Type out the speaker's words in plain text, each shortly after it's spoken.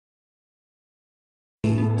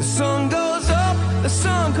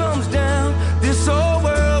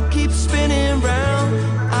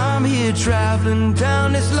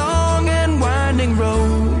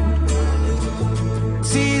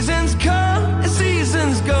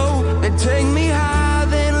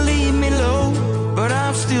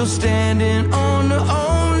standing on the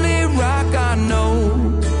only rock I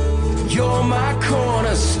know. You're my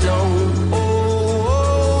cornerstone. Oh,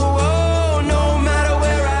 oh, oh, no matter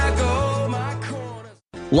where I go, my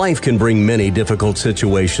cornerstone. Life can bring many difficult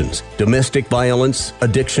situations: domestic violence,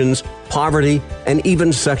 addictions, poverty, and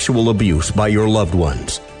even sexual abuse by your loved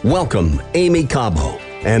ones. Welcome, Amy Cabo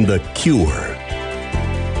and The Cure.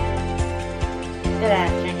 Good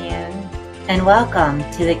afternoon, and welcome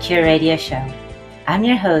to The Cure Radio Show. I'm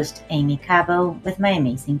your host, Amy Cabo, with my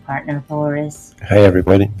amazing partner, Boris. Hi,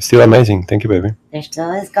 everybody. Still amazing. Thank you, baby. There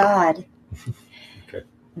still is God. Okay.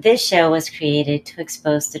 This show was created to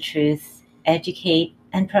expose the truth, educate,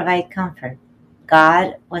 and provide comfort.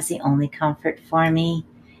 God was the only comfort for me,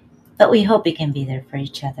 but we hope we can be there for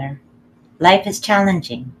each other. Life is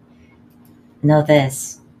challenging. Know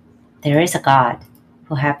this, there is a God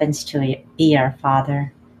who happens to be our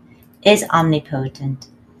Father, is omnipotent,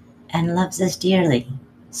 and loves us dearly,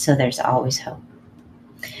 so there's always hope.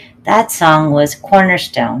 That song was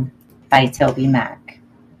Cornerstone by Toby Mac.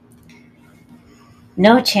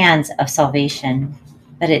 No chance of salvation,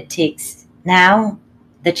 but it takes now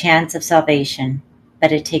the chance of salvation,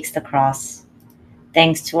 but it takes the cross.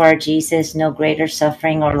 Thanks to our Jesus, no greater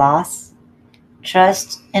suffering or loss.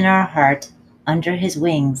 Trust in our heart, under his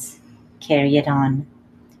wings, carry it on,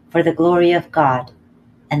 for the glory of God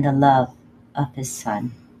and the love of his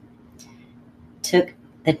Son. Took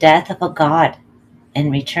the death of a God. In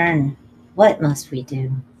return, what must we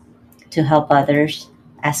do to help others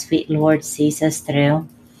as sweet Lord sees us through?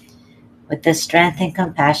 With the strength and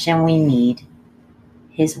compassion we need,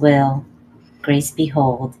 his will, grace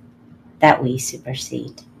behold, that we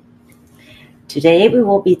supersede. Today we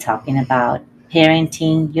will be talking about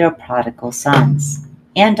parenting your prodigal sons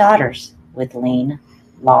and daughters with Lane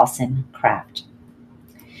Lawson Craft.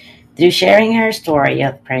 Through sharing her story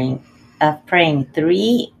of praying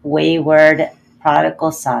 3 wayward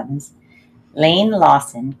prodigal sons, Lane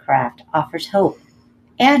Lawson Craft offers hope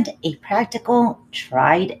and a practical,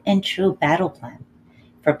 tried and true battle plan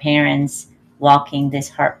for parents walking this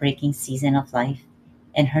heartbreaking season of life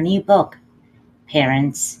in her new book,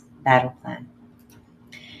 Parents' Battle Plan.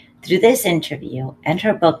 Through this interview and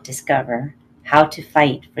her book, discover how to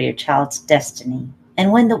fight for your child's destiny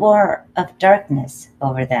and win the war of darkness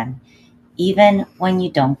over them, even when you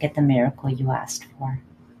don't get the miracle you asked for.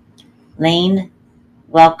 Lane,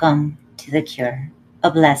 welcome to The Cure. A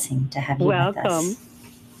blessing to have you with us.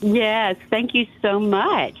 Yes, thank you so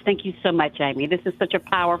much. Thank you so much, Amy. This is such a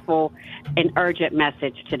powerful and urgent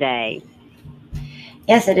message today.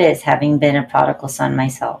 Yes, it is, having been a prodigal son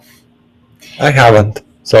myself. I haven't.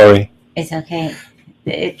 Sorry. It's okay.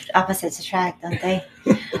 Opposites attract, don't they?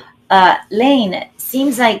 Lane,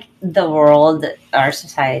 seems like the world, our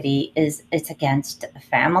society, it's against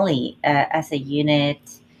family as a unit,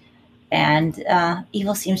 and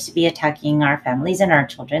evil seems to be attacking our families and our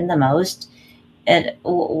children the most. And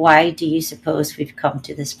why do you suppose we've come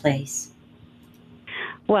to this place?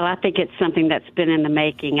 Well, I think it's something that's been in the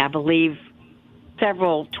making. I believe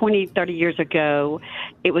 20, 30 years ago,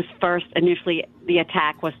 it was first initially the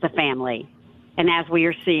attack was the family. And as we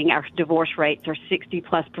are seeing, our divorce rates are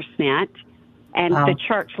 60+%, and Wow. the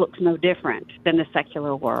church looks no different than the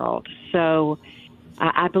secular world. So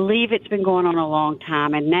I believe it's been going on a long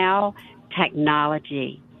time. And now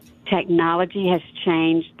technology has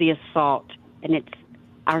changed the assault, and it's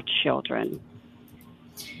our children.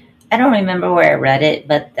 I don't remember where I read it,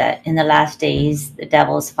 but that in the last days, the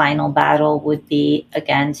devil's final battle would be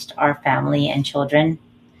against our family and children.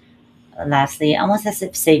 Lastly, almost as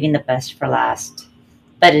if saving the best for last.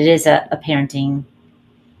 But it is a parenting.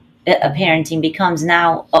 A parenting becomes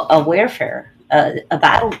now a warfare, a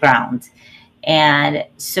battleground. And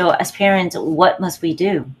so as parents, what must we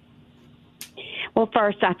do? Well,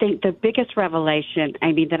 first, I think the biggest revelation,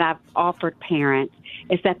 Amy, that I've offered parents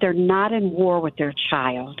is that they're not in war with their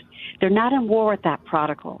child. They're not in war with that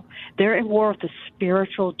prodigal. They're in war with the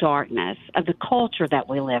spiritual darkness of the culture that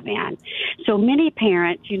we live in. So many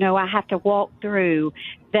parents, I have to walk through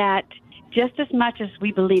that just as much as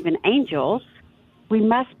we believe in angels, we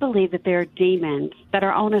must believe that there are demons that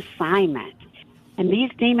are on assignment. And these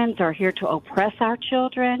demons are here to oppress our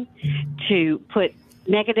children, to put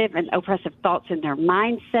negative and oppressive thoughts in their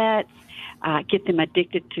mindsets, get them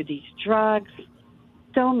addicted to these drugs,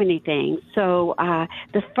 so many things. So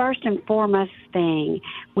the first and foremost thing,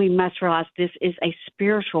 we must realize this is a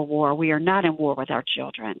spiritual war. We are not in war with our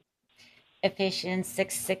children. Ephesians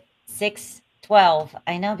 6:12.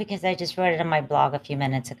 I know because I just wrote it on my blog a few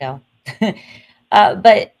minutes ago.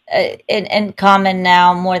 But in common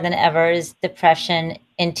now more than ever is depression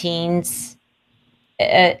in teens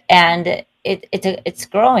and it's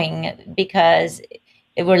growing because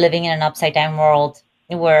we're living in an upside down world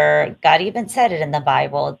where God even said it in the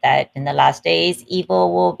Bible that in the last days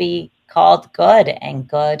evil will be called good and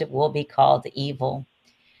good will be called evil.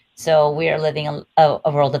 So we are living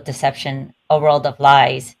a world of deception, a world of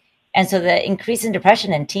lies, and so the increase in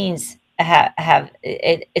depression in teens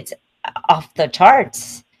it's off the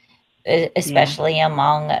charts, Yeah. especially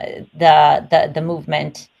among the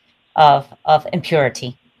movement of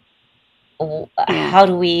impurity. Yeah. How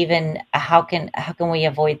do we even how can we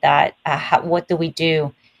avoid that? What do we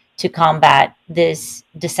do to combat this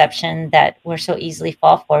deception that we're so easily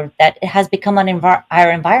fall for, that it has become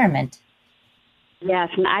our environment? Yes,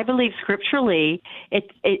 and I believe scripturally,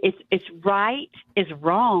 it's right is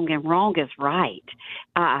wrong and wrong is right.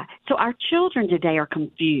 So our children today are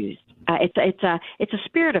confused. It's a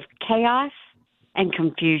spirit of chaos and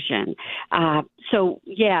confusion. So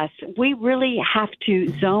yes, we really have to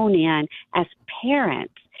zone in as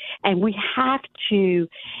parents, and we have to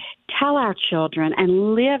tell our children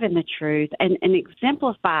and live in the truth and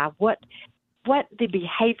exemplify what the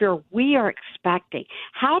behavior we are expecting.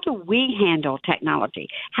 How do we handle technology?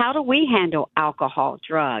 How do we handle alcohol,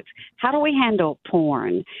 drugs? How do we handle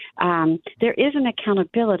porn? There is an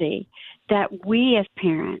accountability that we as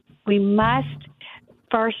parents, we must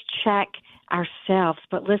first check ourselves.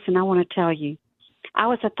 But listen, I want to tell you, I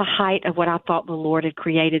was at the height of what I thought the Lord had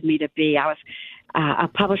created me to be. I was a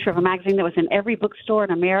publisher of a magazine that was in every bookstore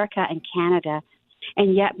in America and Canada.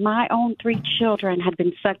 And yet my own 3 children had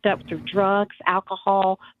been sucked up through drugs,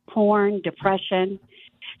 alcohol, porn, depression.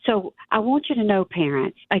 So I want you to know,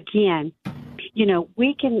 parents, again,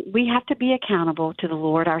 we have to be accountable to the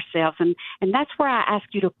Lord ourselves. And that's where I ask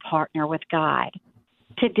you to partner with God.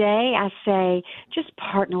 Today I say, just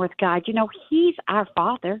partner with God. He's our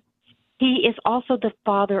Father. He is also the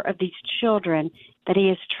father of these children that he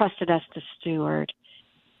has trusted us to steward.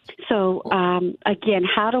 So, again,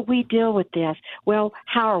 how do we deal with this? Well,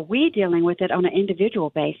 how are we dealing with it on an individual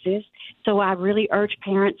basis? So I really urge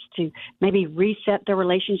parents to maybe reset their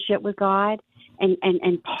relationship with God and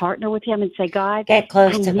partner with him and say, God, Get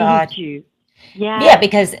close I to need God. you. Yeah, Yes,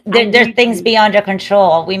 because I there are need things you. beyond our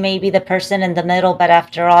control. We may be the person in the middle, but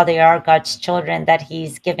after all, they are God's children that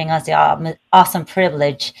He's giving us the awesome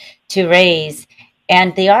privilege to raise.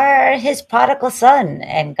 And they are His prodigal son,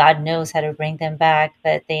 and God knows how to bring them back,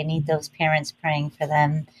 but they need those parents praying for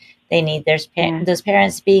them. They need Yes. those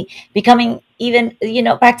parents becoming even,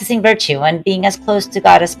 practicing virtue and being as close to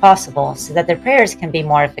God as possible so that their prayers can be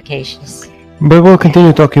more efficacious. But we'll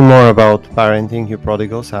continue talking more about parenting your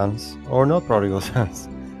prodigal sons, or not prodigal sons,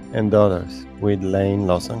 and daughters with Lane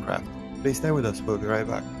Lawson-Craft. Please stay with us. We'll be right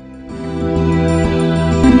back.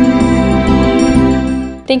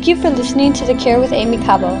 Thank you for listening to The Cure with Amy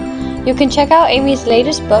Cabo. You can check out Amy's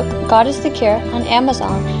latest book, God is the Cure, on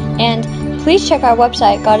Amazon, and please check our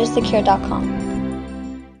website, godisthecure.com.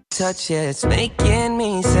 Touch it, it's making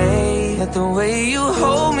me say that the way you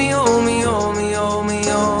hold me, hold me, hold me, hold me,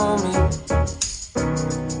 hold me,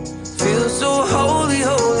 feel so holy,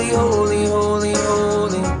 holy, holy, holy,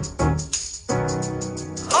 holy.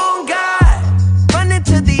 Oh God, running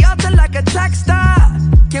to the altar like a track star.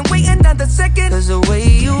 Can't wait another second. Cause the way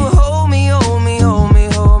you hold me, hold me, hold me,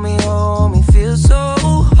 hold me, hold me, feel so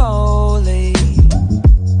holy.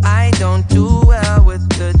 I don't do well with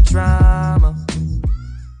the drama.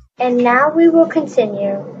 And now we will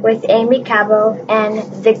continue with Amy Cabo and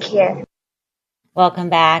The Cure. Welcome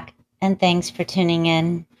back, and thanks for tuning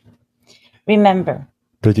in. Remember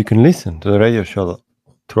that you can listen to the radio show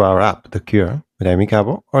through our app, The Cure, with Amy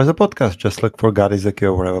Cabo, or as a podcast. Just look for God is the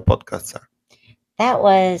Cure wherever podcasts are. that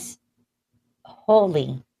was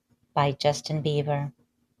Holy by Justin Bieber.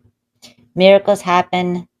 Miracles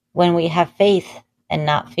happen when we have faith and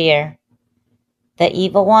not fear. The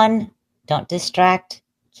evil one, don't distract,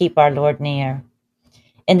 keep our Lord near.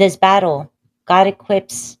 In this battle, God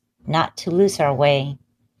equips not to lose our way,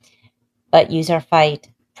 but use our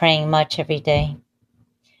fight, praying much every day.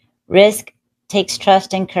 Risk takes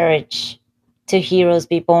trust and courage to heroes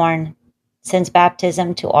be born. Since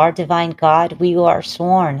baptism to our divine God, we are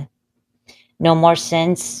sworn. No more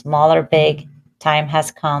sins, small or big, time has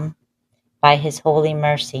come. By his holy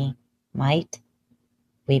mercy, might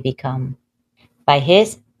we become. By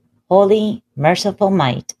his holy, merciful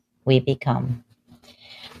might, we become.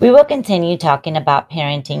 We will continue talking about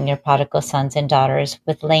parenting your prodigal sons and daughters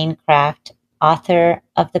with Lane Craft, author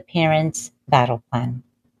of The Parent's Battle Plan.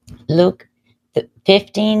 Luke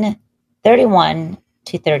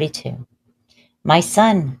 15:31-32. My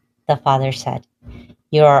son, the father said,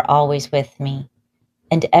 you are always with me,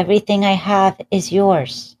 and everything I have is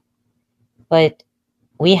yours. But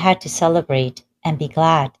we had to celebrate and be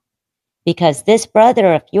glad because this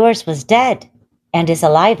brother of yours was dead and is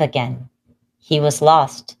alive again. He was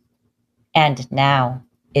lost and now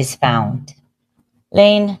is found.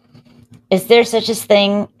 Lane, is there such a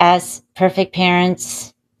thing as perfect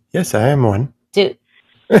parents? Yes, I am one.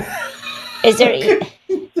 Is there?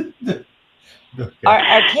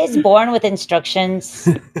 Are kids born with instructions?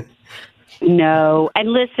 No.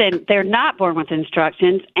 And listen, they're not born with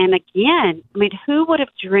instructions. And again, I mean, who would have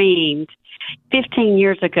dreamed 15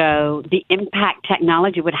 years ago the impact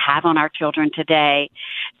technology would have on our children today?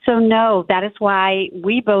 So, no, that is why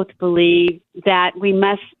we both believe that we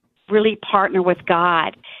must really partner with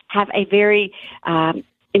God, have a very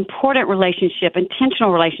important relationship,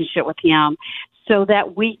 intentional relationship with Him, so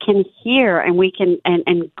that we can hear and we can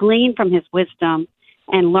and glean from His wisdom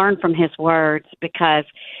and learn from His words, because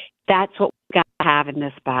that's what we've got to have in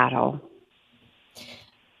this battle.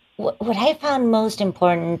 What I found most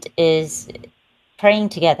important is praying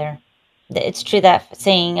together. It's true that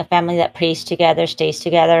saying a family that prays together stays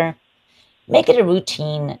together. Make it a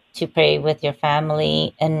routine to pray with your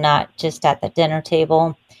family and not just at the dinner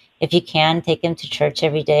table. If you can, take them to church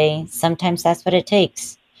every day. Sometimes that's what it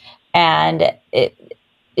takes. And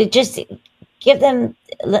it just give them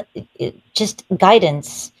just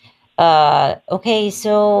guidance. Okay,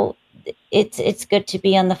 so it's good to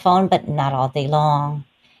be on the phone, but not all day long.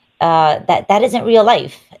 That isn't real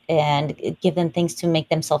life, and give them things to make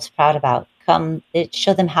themselves proud about.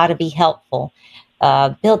 Show them how to be helpful,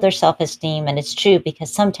 build their self-esteem. And it's true,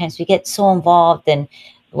 because sometimes we get so involved in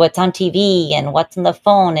what's on TV and what's on the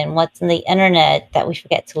phone and what's on the internet that we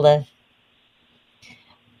forget to live.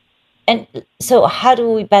 And so how do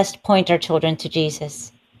we best point our children to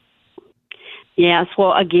Jesus? Yes,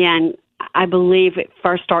 well, again, I believe it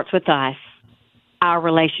first starts with us, our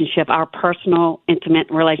relationship, our personal, intimate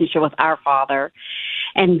relationship with our Father,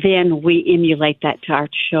 and then we emulate that to our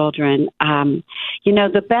children.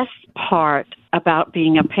 The best part about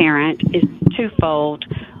being a parent is twofold.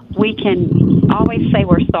 We can always say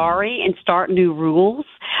we're sorry and start new rules.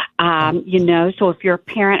 So if you're a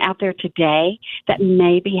parent out there today that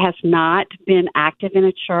maybe has not been active in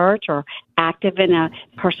a church or active in a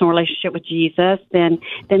personal relationship with Jesus, then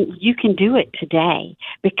you can do it today,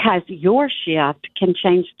 because your shift can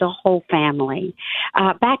change the whole family.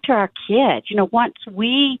 Back to our kids, once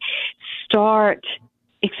we start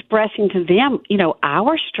expressing to them,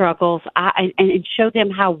 our struggles and show them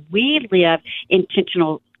how we live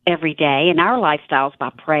intentional every day in our lifestyles by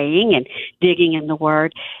praying and digging in the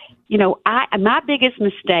Word. My biggest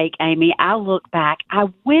mistake, Amy, I look back, I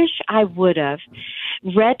wish I would have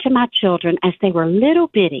read to my children as they were little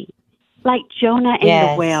bitty, like Jonah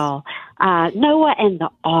and the well, Noah and the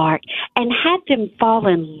ark, and had them fall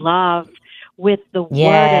in love with the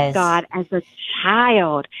Word of God as a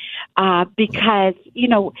child, because,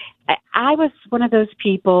 I was one of those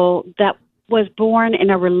people that was born in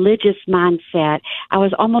a religious mindset. I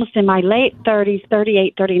was almost in my late 30s,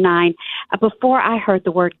 38, 39, before I heard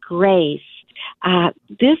the word grace.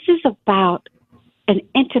 This is about an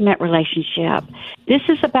intimate relationship. This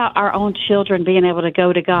is about our own children being able to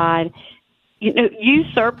go to God,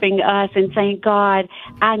 usurping us and saying, God,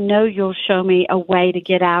 I know you'll show me a way to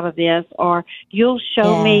get out of this, or you'll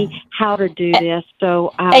show me how to do this.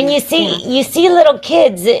 So, and you see little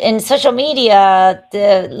kids in social media,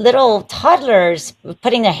 the little toddlers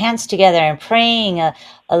putting their hands together and praying.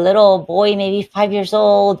 A little boy, maybe 5 years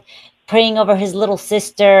old, praying over his little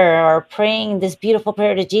sister, or praying this beautiful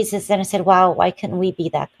prayer to Jesus. And I said, wow, why couldn't we be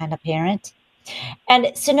that kind of parent?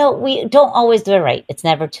 And so, no, we don't always do it right. It's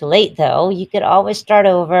never too late, though. You could always start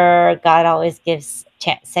over. God always gives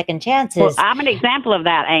second chances. Well, I'm an example of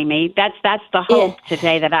that, Amy. That's the hope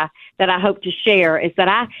today that I hope to share, is that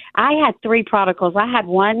I had 3 prodigals. I had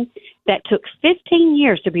one that took 15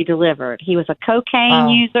 years to be delivered. He was a cocaine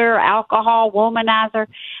user, alcohol, womanizer,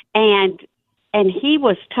 and he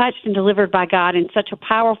was touched and delivered by God in such a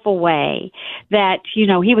powerful way that,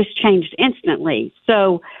 he was changed instantly.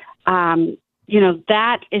 So,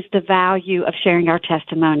 that is the value of sharing our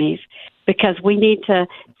testimonies, because we need to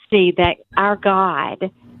see that our God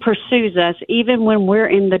pursues us even when we're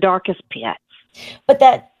in the darkest pits. But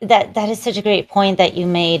that is such a great point that you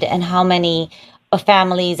made, and how many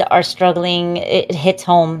families are struggling. It hits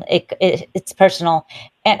home. It's personal.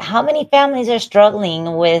 And how many families are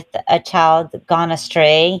struggling with a child gone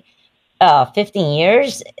astray 15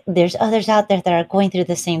 years? There's others out there that are going through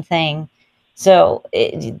the same thing. So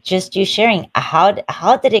just you sharing, how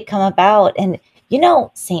did it come about? And,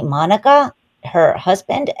 St. Monica, her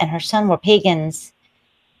husband and her son were pagans.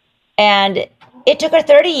 And it took her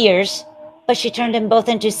 30 years, but she turned them both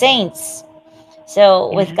into saints.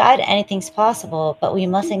 So with Yeah. God, anything's possible, but we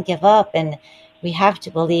mustn't give up, and we have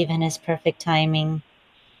to believe in his perfect timing.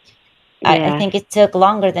 I Yes. think it took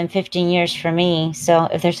longer than 15 years for me. So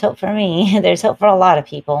if there's hope for me, there's hope for a lot of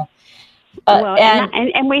people. Well, And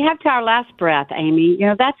and we have to our last breath, Amy. You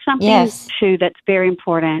know, that's something yes, too that's very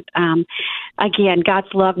important. Again,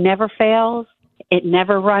 God's love never fails. It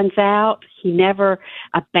never runs out. He never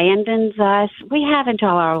abandons us. We have until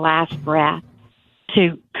our last breath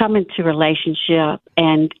to come into relationship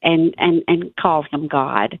and call him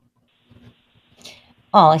God.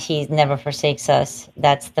 oh, he never forsakes us.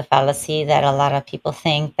 That's the fallacy that a lot of people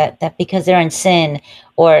think that because they're in sin,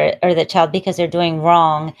 or the child because they're doing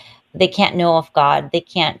wrong, they can't know of God. They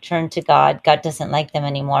can't turn to God. God doesn't like them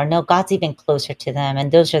anymore. No, God's even closer to them.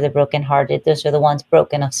 And those are the brokenhearted. Those are the ones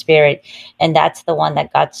broken of spirit. And that's the one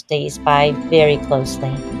that God stays by very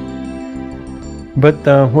closely. But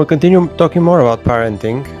we'll continue talking more about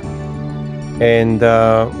parenting and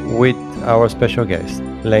with our special guest,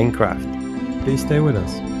 Lane Craft. Please stay with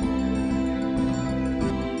us.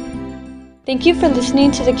 Thank you for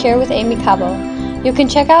listening to The Cure with Amy Cabo. You can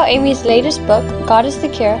check out Amy's latest book, God is the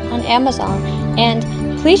Cure, on Amazon, and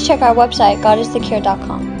please check our website,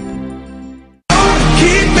 godisthecure.com.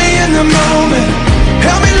 Keep me in the moment.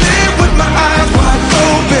 Help me live with my eyes wide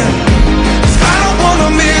open. 'Cause I don't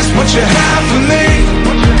wanna miss what you have for me.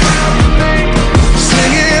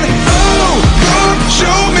 Singing, oh, Lord,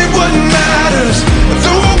 show me what matters.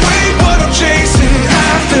 Throw away what I'm chasing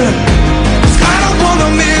after. 'Cause I don't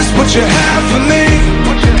wanna miss what you have for me.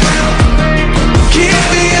 Keep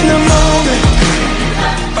me in the moment.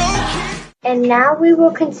 And now we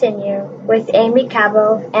will continue with Amy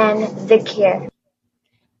Cabo and The Cure.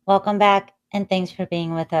 Welcome back, and thanks for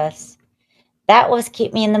being with us. That was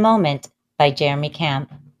Keep Me in the Moment by Jeremy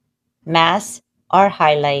Camp. Mass, our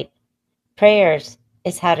highlight. Prayers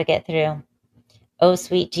is how to get through. Oh,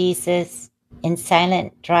 sweet Jesus, in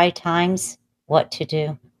silent, dry times, what to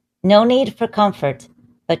do? No need for comfort,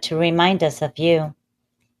 but to remind us of you.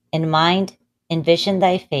 In mind, envision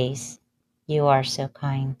thy face. You are so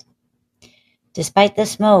kind. Despite the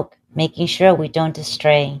smoke, making sure we don't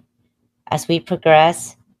astray. As we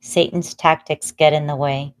progress, Satan's tactics get in the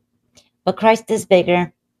way. But Christ is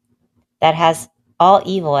bigger, that has all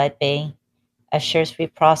evil at bay, assures we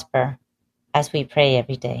prosper as we pray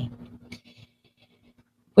every day.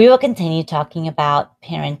 We will continue talking about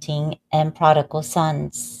parenting and prodigal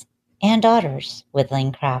sons and daughters with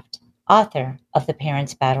Lane Craft, author of The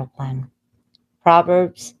Parent's Battle Plan.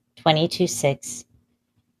 Proverbs 22:6.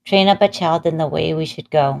 Train up a child in the way we should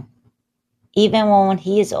go. Even when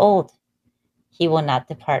he is old, he will not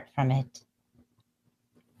depart from it.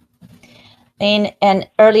 And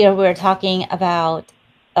earlier we were talking about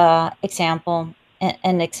example.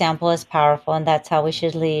 An example is powerful, and that's how we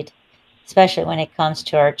should lead, especially when it comes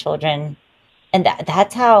to our children. And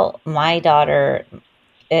that's how my daughter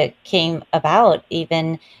came about,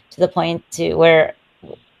 even to the point to where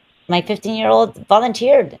my 15-year-old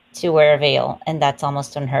volunteered to wear a veil, and that's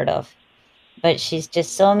almost unheard of. But she's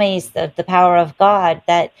just so amazed of the power of God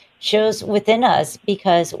that shows within us,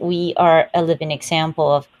 because we are a living example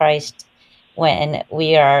of Christ when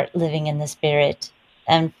we are living in the Spirit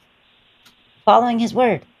and following His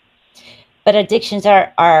word. But addictions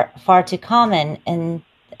are far too common, and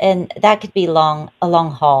that could be a long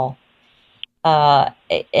haul.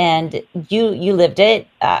 And you lived it.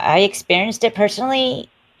 I experienced it personally.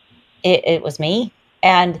 It was me,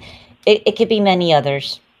 and it could be many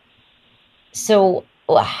others. So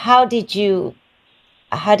how did you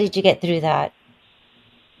get through that?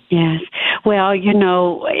 Yes. Well, you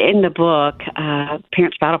know, in the book,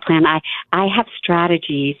 Parents Battle Plan, I have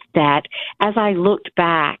strategies that, as I looked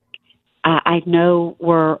back, I know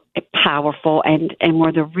were powerful and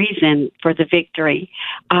were the reason for the victory.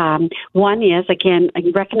 One is, again,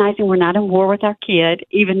 recognizing we're not in war with our kid,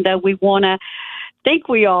 even though we want to think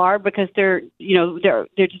we are, because they're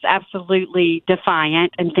just absolutely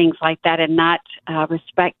defiant and things like that, and not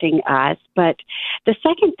respecting us. But the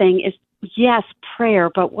second thing is, yes,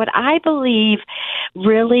 prayer. But what I believe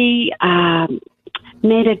really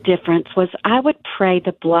made a difference was I would pray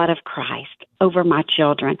the blood of Christ over my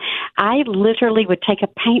children. I literally would take a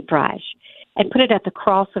paintbrush and put it at the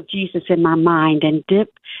cross of Jesus in my mind and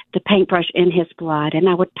dip the paintbrush in his blood. And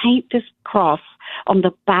I would paint this cross on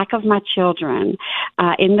the back of my children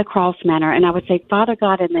in the cross manner. And I would say, Father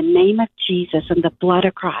God, in the name of Jesus and the blood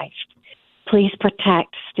of Christ, please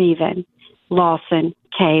protect Stephen, Lawson,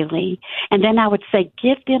 Kaylee. And then I would say,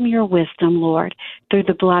 give them your wisdom, Lord, through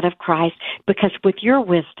the blood of Christ, because with your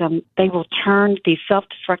wisdom, they will turn these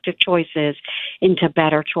self-destructive choices into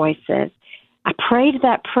better choices. I prayed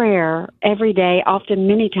that prayer every day, often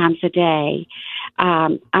many times a day.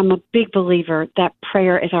 I'm a big believer that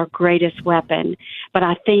prayer is our greatest weapon, but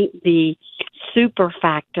I think the super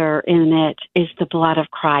factor in it is the blood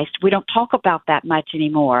of Christ. We don't talk about that much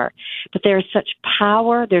anymore, but there is such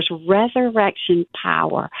power. There's resurrection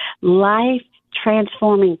power, life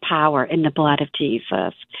transforming power in the blood of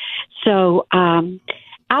Jesus. So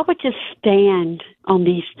I would just stand on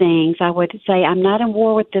these things. I would say, I'm not in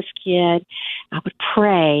war with this kid. I would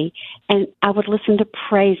pray, and I would listen to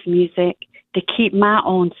praise music to keep my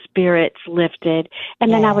own spirits lifted.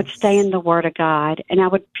 And then I would stay in the Word of God, and I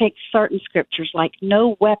would pick certain scriptures like,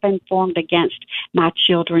 no weapon formed against my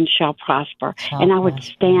children shall prosper. And I would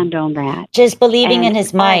stand on that. Just believing in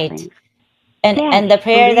his might. And the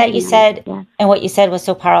prayer that you said, and what you said was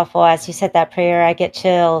so powerful. As you said that prayer, I get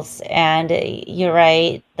chills. And you're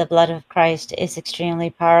right, the blood of Christ is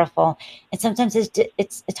extremely powerful. And sometimes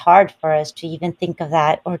it's hard for us to even think of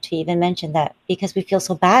that or to even mention that, because we feel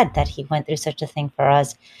so bad that he went through such a thing for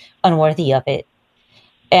us, unworthy of it.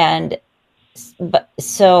 And in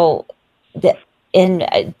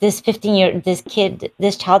this 15-year,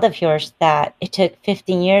 this child of yours, that it took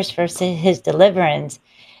 15 years for his deliverance.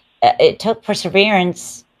 It took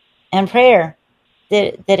perseverance and prayer,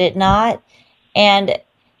 did it not? And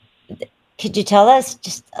could you tell us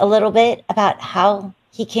just a little bit about how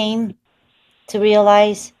he came to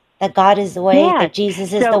realize that God is the way, that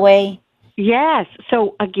Jesus is the way? Yes.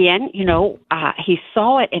 So again, he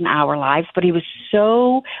saw it in our lives, but he was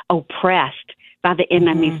so oppressed by the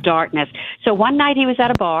enemy's darkness. So one night he was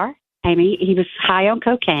at a bar, Amy, he was high on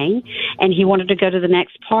cocaine, and he wanted to go to the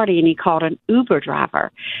next party, and he called an Uber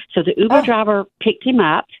driver. So the Uber driver picked him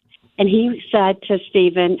up, and he said to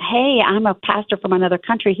Stephen, hey, I'm a pastor from another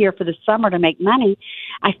country here for the summer to make money.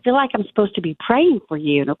 I feel like I'm supposed to be praying for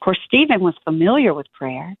you. And, of course, Stephen was familiar with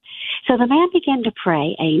prayer. So the man began to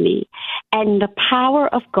pray, Amy, and the power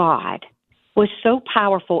of God was so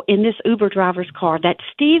powerful in this Uber driver's car that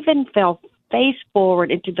Stephen fell face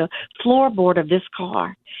forward into the floorboard of this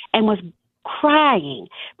car and was crying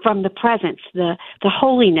from the presence, the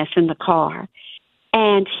holiness in the car.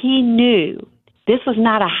 And he knew this was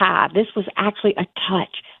not a high. This was actually a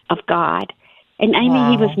touch of God. And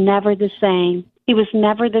Amy, he was never the same. He was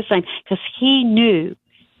never the same because he knew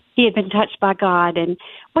he had been touched by God. And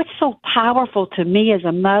what's so powerful to me as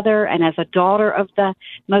a mother and as a daughter of the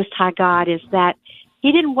Most High God is that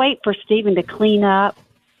he didn't wait for Stephen to clean up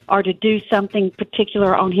or to do something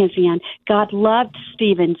particular on his end. God loved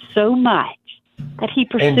Stephen so much that he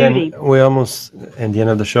pursued him. We're almost at the end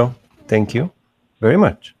of the show. Thank you very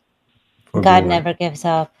much. God never gives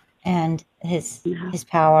up, and his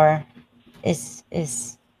power is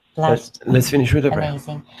blessed. Let's finish with a prayer.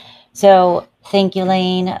 Amazing. So thank you,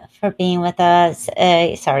 Lane, for being with us.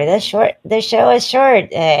 Sorry, the show is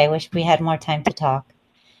short. I wish we had more time to talk.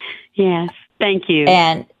 Yes, thank you.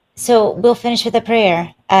 And so we'll finish with a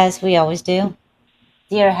prayer, as we always do.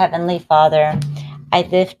 Dear Heavenly Father, I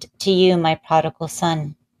lift to you my prodigal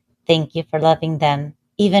son. Thank you for loving them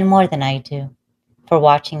even more than I do, for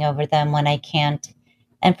watching over them when I can't,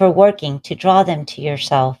 and for working to draw them to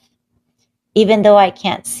yourself. Even though I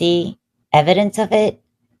can't see evidence of it,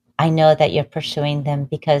 I know that you're pursuing them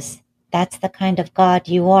because that's the kind of God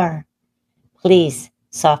you are. Please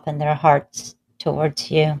soften their hearts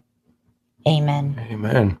towards you. Amen.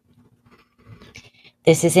 Amen.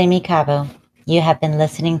 This is Amy Cabo. You have been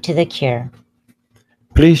listening to The Cure.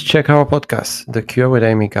 Please check our podcast, The Cure with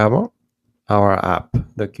Amy Cabo, our app,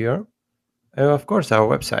 The Cure, and of course our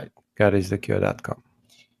website, godisthecure.com.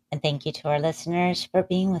 And thank you to our listeners for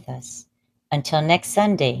being with us. Until next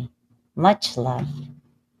Sunday, much love.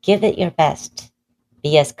 Give it your best.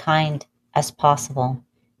 Be as kind as possible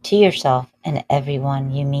to yourself and everyone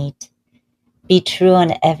you meet. Be true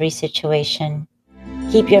in every situation.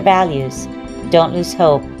 Keep your values. Don't lose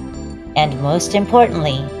hope. And most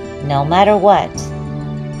importantly, no matter what,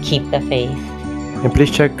 keep the faith. And please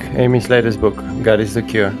check Amy's latest book, God is the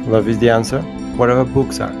Cure, Love is the Answer, wherever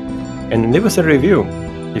books are. And leave us a review.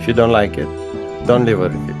 If you don't like it, don't leave a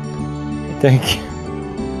review. Thank you.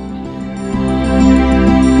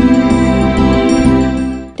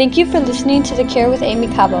 Thank you for listening to The Cure with Amy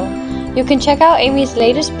Cabo. You can check out Amy's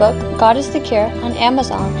latest book, God is the Cure, on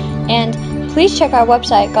Amazon, and please check our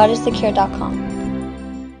website, godisthecure.com.